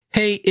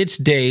Hey, it's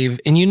Dave,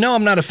 and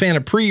I'm not a fan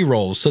of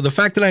pre-rolls, so the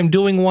fact that I'm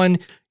doing one,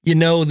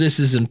 this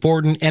is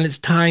important, and it's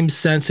time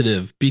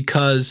sensitive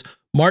because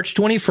March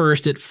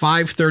 21st at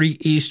 5:30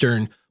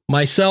 Eastern,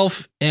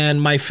 myself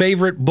and my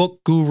favorite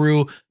book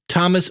guru,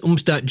 Thomas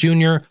Umstattd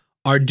Jr.,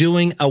 are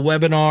doing a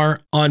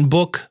webinar on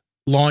book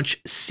launch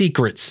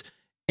secrets.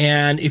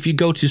 And if you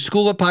go to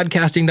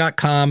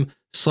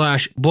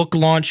schoolofpodcasting.com/book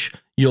launch,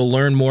 you'll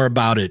learn more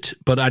about it.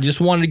 But I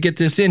just wanted to get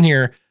this in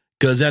here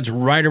because that's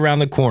right around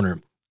the corner.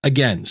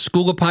 Again,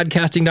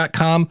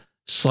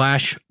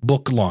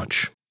 schoolofpodcasting.com/book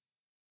launch.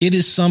 It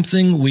is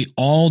something we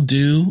all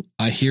do.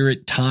 I hear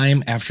it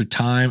time after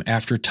time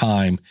after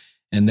time.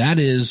 And that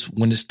is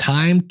when it's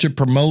time to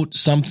promote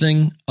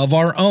something of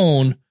our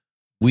own,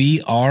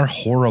 we are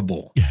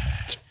horrible.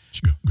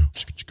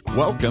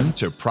 Welcome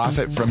to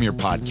Profit from Your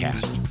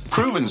Podcast.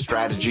 Proven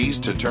strategies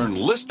to turn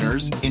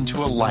listeners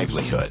into a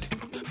livelihood.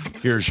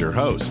 Here's your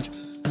host,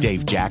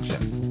 Dave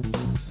Jackson.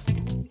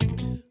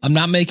 I'm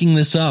not making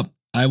this up.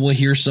 I will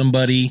hear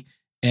somebody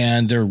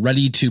and they're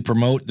ready to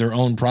promote their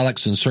own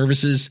products and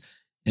services,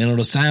 and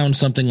it'll sound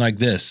something like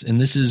this. And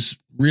this is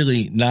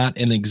really not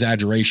an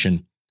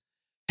exaggeration.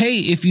 Hey,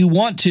 if you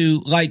want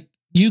to,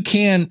 you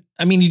can,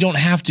 you don't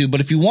have to,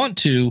 but if you want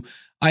to,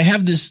 I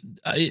have this,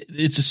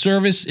 it's a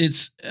service.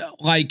 It's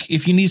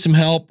if you need some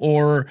help,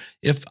 or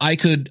if I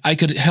could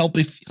help,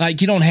 if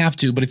you don't have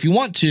to, but if you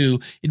want to,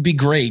 it'd be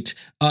great.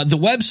 The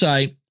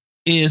website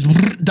is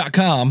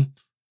 .com,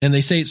 and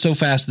they say it so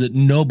fast that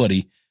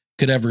nobody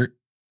could ever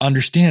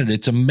understand it.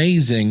 It's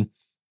amazing.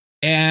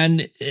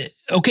 And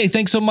okay,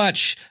 thanks so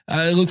much.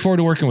 I look forward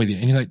to working with you.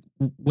 And you're like,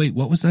 wait,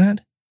 what was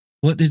that?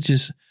 What did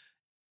just,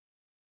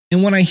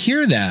 and when I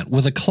hear that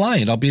with a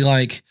client, I'll be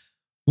like,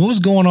 what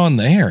was going on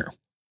there?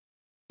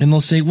 And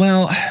they'll say,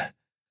 well,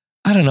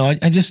 I don't know.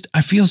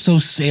 I feel so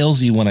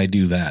salesy when I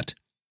do that.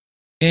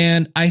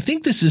 And I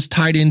think this is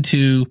tied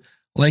into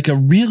a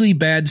really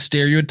bad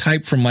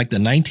stereotype from the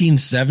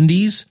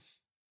 1970s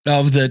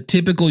of the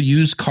typical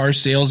used car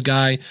sales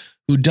guy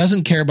who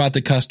doesn't care about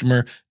the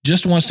customer,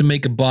 just wants to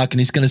make a buck, and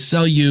he's going to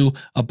sell you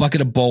a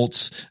bucket of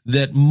bolts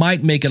that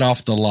might make it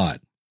off the lot.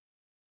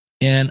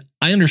 And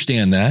I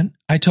understand that.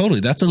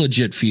 That's a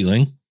legit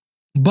feeling.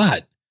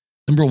 But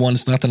number one,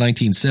 it's not the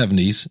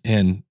 1970s,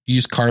 and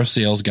used car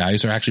sales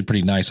guys are actually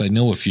pretty nice. I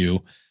know a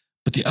few.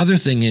 But the other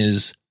thing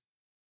is,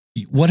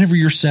 whatever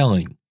you're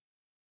selling,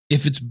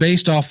 if it's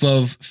based off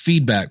of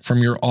feedback from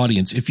your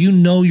audience, if you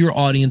know your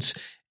audience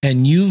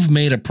and you've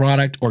made a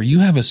product or you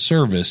have a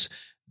service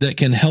that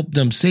can help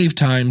them save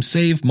time,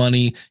 save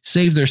money,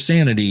 save their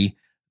sanity,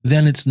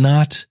 then it's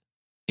not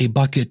a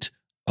bucket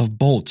of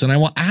bolts. And I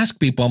will ask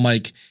people, I'm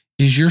like,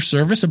 is your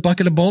service a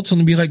bucket of bolts? And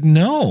they'll be like,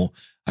 no,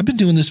 I've been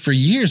doing this for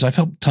years. I've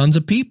helped tons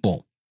of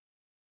people.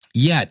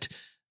 Yet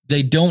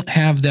they don't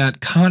have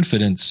that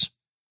confidence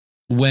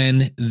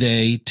when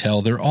they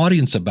tell their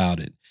audience about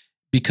it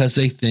because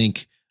they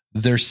think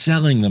they're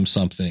selling them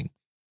something,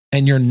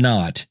 and you're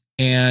not.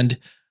 And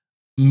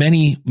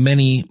many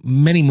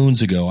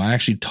moons ago, I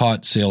actually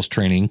taught sales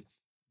training.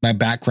 My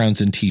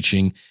background's in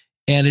teaching,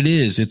 and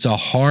it's a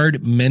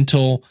hard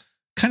mental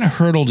kind of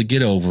hurdle to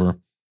get over.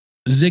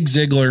 Zig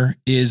Ziglar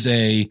is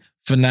a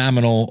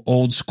phenomenal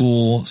old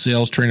school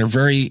sales trainer,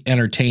 very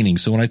entertaining.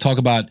 So when I talk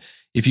about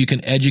if you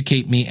can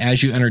educate me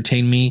as you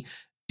entertain me,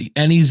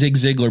 any Zig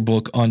Ziglar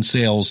book on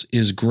sales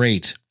is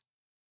great.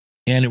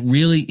 And it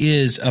really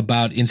is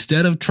about,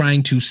 instead of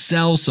trying to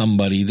sell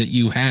somebody that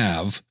you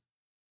have,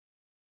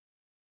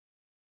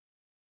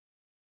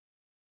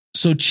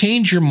 so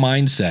change your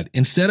mindset.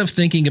 Instead of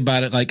thinking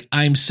about it like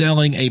I'm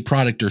selling a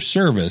product or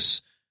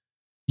service,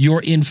 you're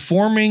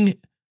informing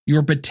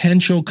your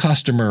potential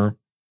customer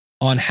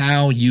on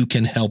how you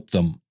can help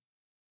them.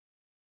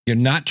 You're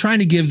not trying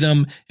to give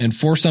them and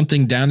force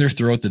something down their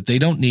throat that they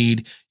don't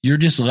need. You're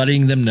just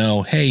letting them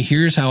know, hey,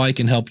 here's how I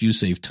can help you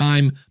save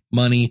time,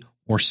 money,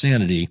 or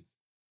sanity.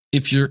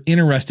 If you're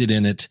interested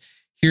in it,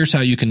 here's how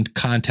you can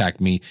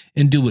contact me,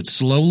 and do it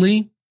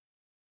slowly,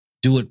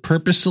 do it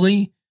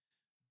purposely,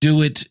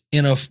 do it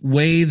in a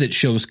way that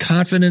shows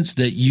confidence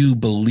that you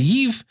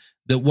believe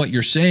that what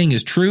you're saying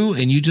is true.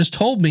 And you just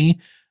told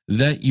me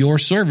that your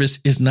service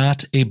is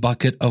not a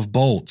bucket of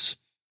bolts.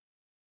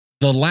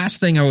 The last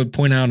thing I would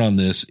point out on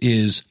this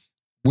is,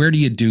 where do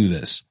you do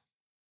this?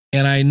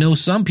 And I know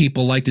some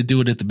people like to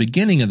do it at the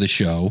beginning of the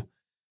show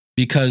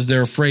because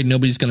they're afraid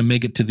nobody's going to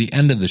make it to the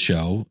end of the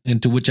show.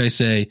 And to which I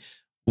say,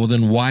 well,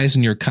 then why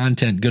isn't your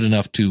content good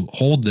enough to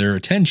hold their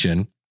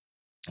attention?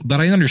 But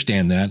I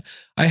understand that.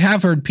 I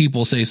have heard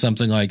people say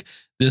something like,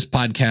 this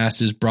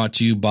podcast is brought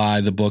to you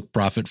by the book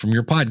Profit from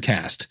Your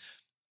Podcast.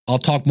 I'll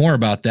talk more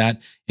about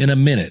that in a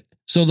minute.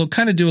 So they'll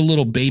kind of do a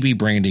little baby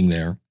branding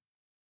there.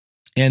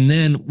 And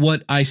then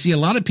what I see a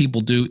lot of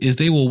people do is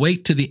they will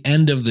wait to the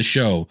end of the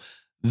show,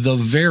 the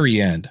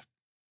very end.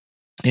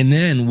 And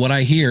then what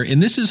I hear,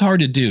 and this is hard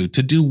to do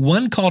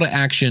one call to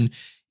action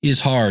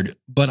is hard,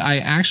 but I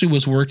actually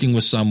was working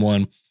with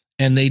someone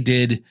and they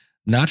did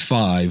not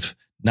 5,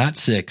 not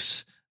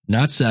 6,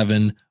 not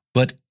 7,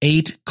 but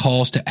 8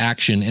 calls to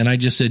action. And I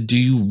just said, do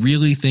you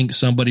really think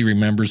somebody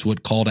remembers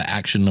what call to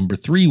action number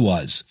 3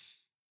 was?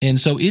 And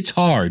so it's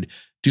hard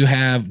to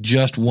have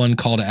just one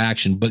call to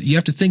action, but you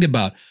have to think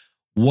about,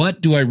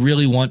 what do I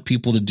really want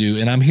people to do?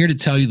 And I'm here to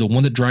tell you, the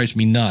one that drives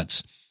me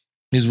nuts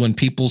is when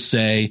people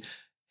say,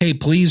 hey,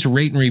 please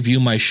rate and review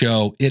my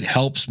show. It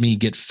helps me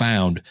get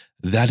found.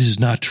 That is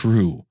not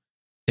true.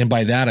 And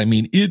by that, I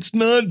mean, it's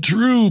not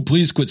true.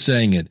 Please quit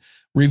saying it.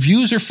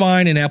 Reviews are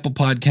fine in Apple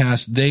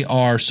Podcasts. They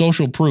are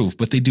social proof,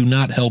 but they do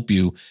not help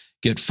you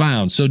get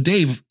found. So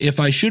Dave, if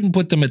I shouldn't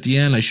put them at the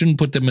end, I shouldn't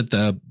put them at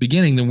the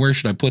beginning, then where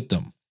should I put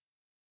them?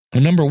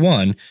 Well, number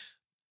one,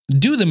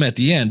 do them at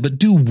the end, but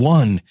do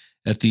one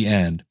at the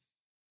end.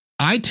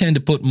 I tend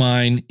to put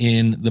mine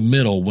in the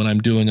middle when I'm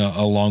doing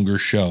a longer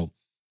show.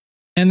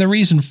 And the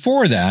reason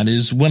for that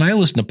is when I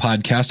listen to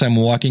podcasts, I'm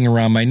walking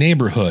around my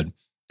neighborhood.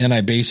 And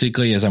I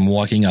basically, as I'm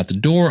walking out the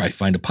door, I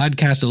find a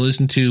podcast to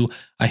listen to,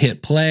 I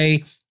hit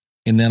play,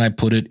 and then I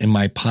put it in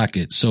my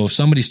pocket. So if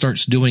somebody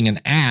starts doing an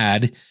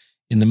ad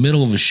in the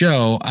middle of a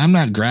show, I'm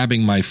not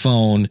grabbing my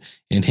phone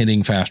and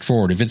hitting fast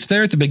forward. If it's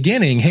there at the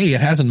beginning, hey,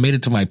 it hasn't made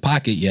it to my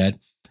pocket yet.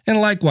 And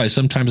likewise,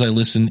 sometimes I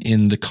listen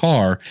in the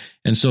car.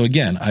 And so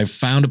again, I've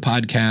found a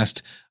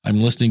podcast,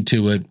 I'm listening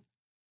to it.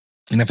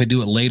 And if I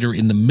do it later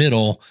in the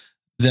middle,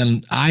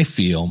 then I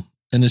feel,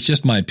 and it's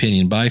just my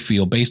opinion, but I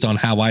feel based on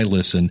how I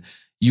listen,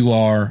 you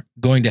are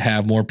going to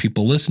have more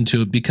people listen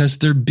to it because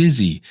they're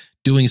busy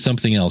doing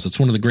something else. It's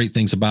one of the great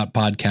things about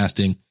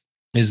podcasting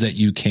is that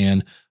you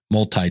can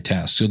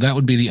multitask. So that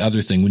would be the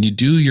other thing. When you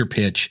do your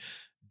pitch,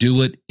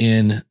 do it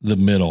in the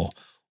middle.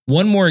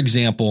 One more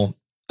example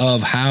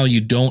of how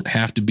you don't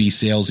have to be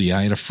salesy.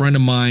 I had a friend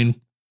of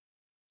mine,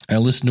 I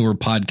listened to her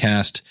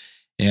podcast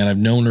and I've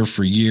known her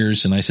for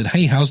years. And I said,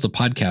 hey, how's the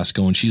podcast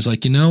going? She's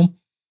like,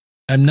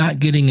 I'm not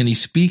getting any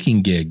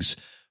speaking gigs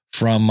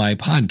from my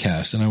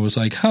podcast. And I was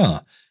like,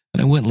 huh.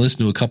 And I went and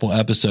listened to a couple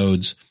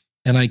episodes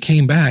and I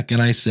came back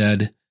and I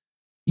said,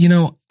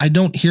 I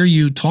don't hear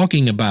you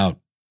talking about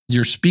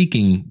your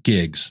speaking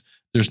gigs.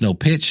 There's no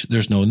pitch.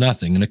 There's no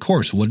nothing. And of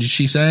course, what did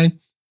she say?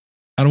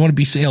 I don't want to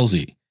be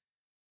salesy.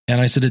 And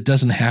I said, it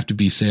doesn't have to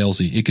be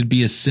salesy. It could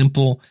be as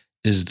simple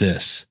as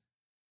this.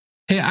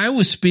 Hey, I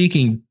was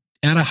speaking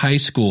at a high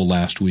school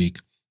last week,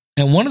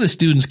 and one of the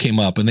students came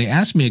up and they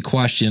asked me a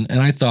question, and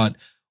I thought,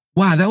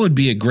 wow, that would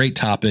be a great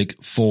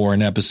topic for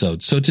an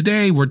episode. So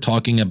today we're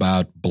talking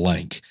about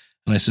blank.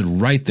 And I said,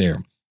 right there,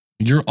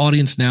 your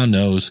audience now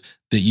knows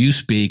that you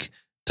speak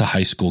to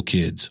high school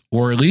kids,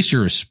 or at least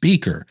you're a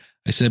speaker.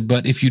 I said,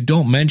 but if you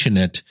don't mention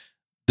it,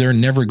 they're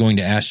never going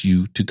to ask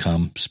you to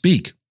come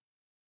speak.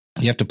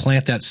 You have to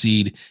plant that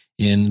seed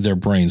in their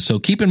brain. So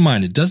keep in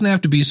mind, it doesn't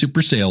have to be super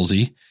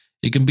salesy.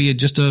 It can be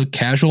just a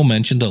casual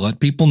mention to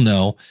let people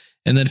know.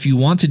 And then if you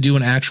want to do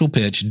an actual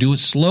pitch, do it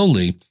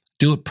slowly,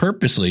 do it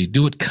purposely,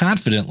 do it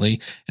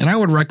confidently. And I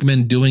would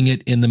recommend doing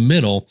it in the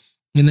middle.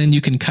 And then you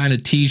can kind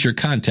of tease your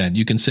content.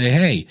 You can say,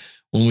 hey,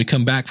 when we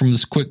come back from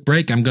this quick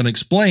break, I'm going to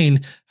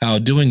explain how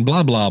doing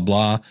blah, blah,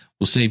 blah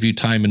will save you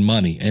time and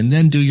money. And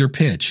then do your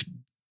pitch.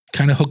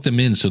 Kind of hook them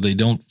in so they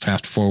don't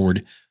fast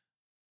forward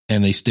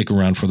and they stick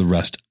around for the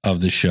rest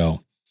of the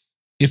show.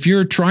 If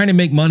you're trying to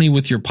make money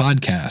with your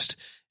podcast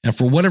and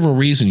for whatever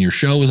reason your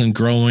show isn't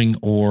growing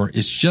or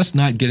it's just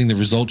not getting the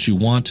results you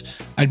want,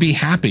 I'd be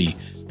happy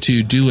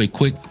to do a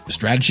quick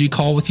strategy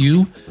call with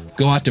you.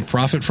 Go out to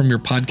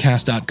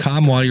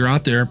profitfromyourpodcast.com while you're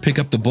out there, pick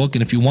up the book.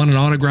 And if you want an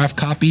autographed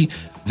copy,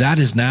 that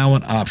is now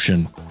an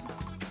option.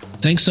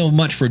 Thanks so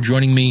much for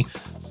joining me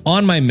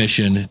on my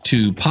mission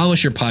to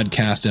polish your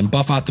podcast and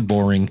buff out the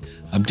boring.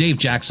 I'm Dave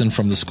Jackson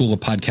from the School of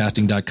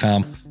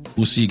Podcasting.com.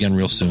 We'll see you again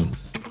real soon.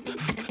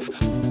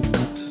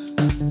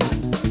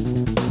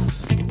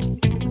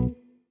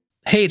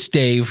 Hey, it's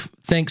Dave.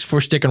 Thanks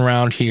for sticking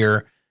around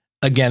here.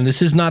 Again,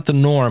 this is not the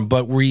norm,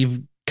 but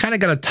we've kind of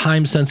got a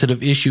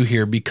time-sensitive issue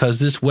here because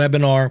this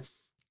webinar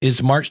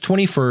is March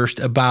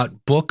 21st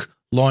about book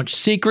launch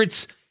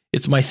secrets.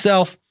 It's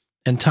myself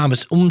and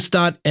Thomas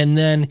Umstadt, and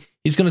then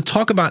he's going to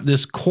talk about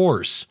this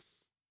course.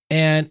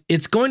 And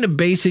it's going to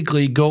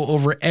basically go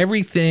over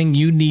everything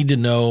you need to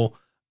know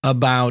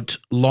about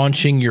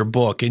launching your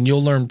book. And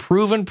you'll learn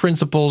proven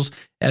principles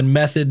and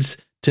methods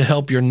to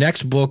help your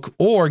next book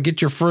or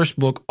get your first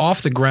book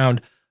off the ground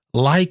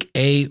like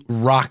a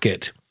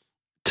rocket.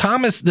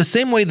 Thomas, the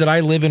same way that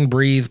I live and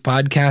breathe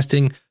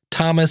podcasting,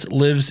 Thomas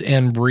lives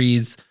and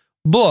breathes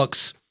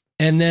books.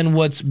 And then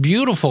what's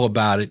beautiful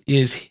about it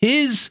is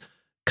his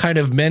kind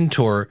of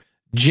mentor,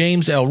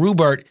 James L.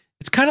 Rubart.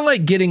 It's kind of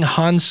like getting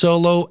Han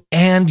Solo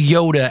and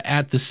Yoda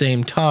at the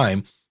same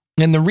time.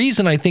 And the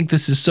reason I think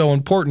this is so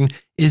important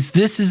is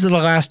this is the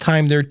last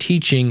time they're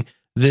teaching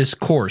this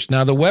course.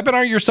 Now, the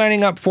webinar you're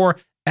signing up for,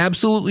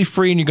 absolutely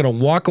free, and you're going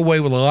to walk away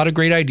with a lot of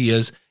great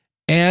ideas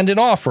and an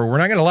offer. We're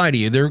not going to lie to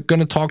you. They're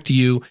going to talk to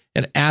you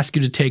and ask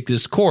you to take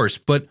this course.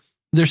 But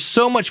there's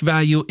so much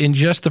value in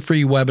just the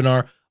free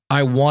webinar.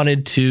 I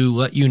wanted to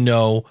let you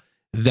know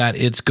that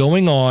it's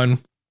going on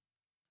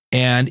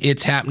and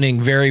it's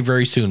happening very,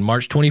 very soon,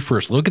 March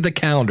 21st. Look at the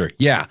calendar.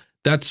 Yeah,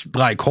 that's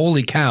like,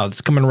 holy cow,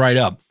 it's coming right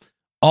up.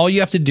 All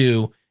you have to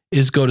do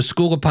is go to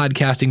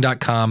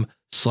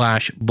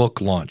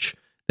schoolofpodcasting.com/book launch.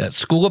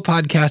 That's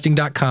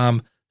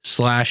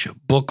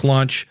schoolofpodcasting.com/book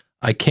launch.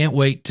 I can't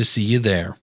wait to see you there.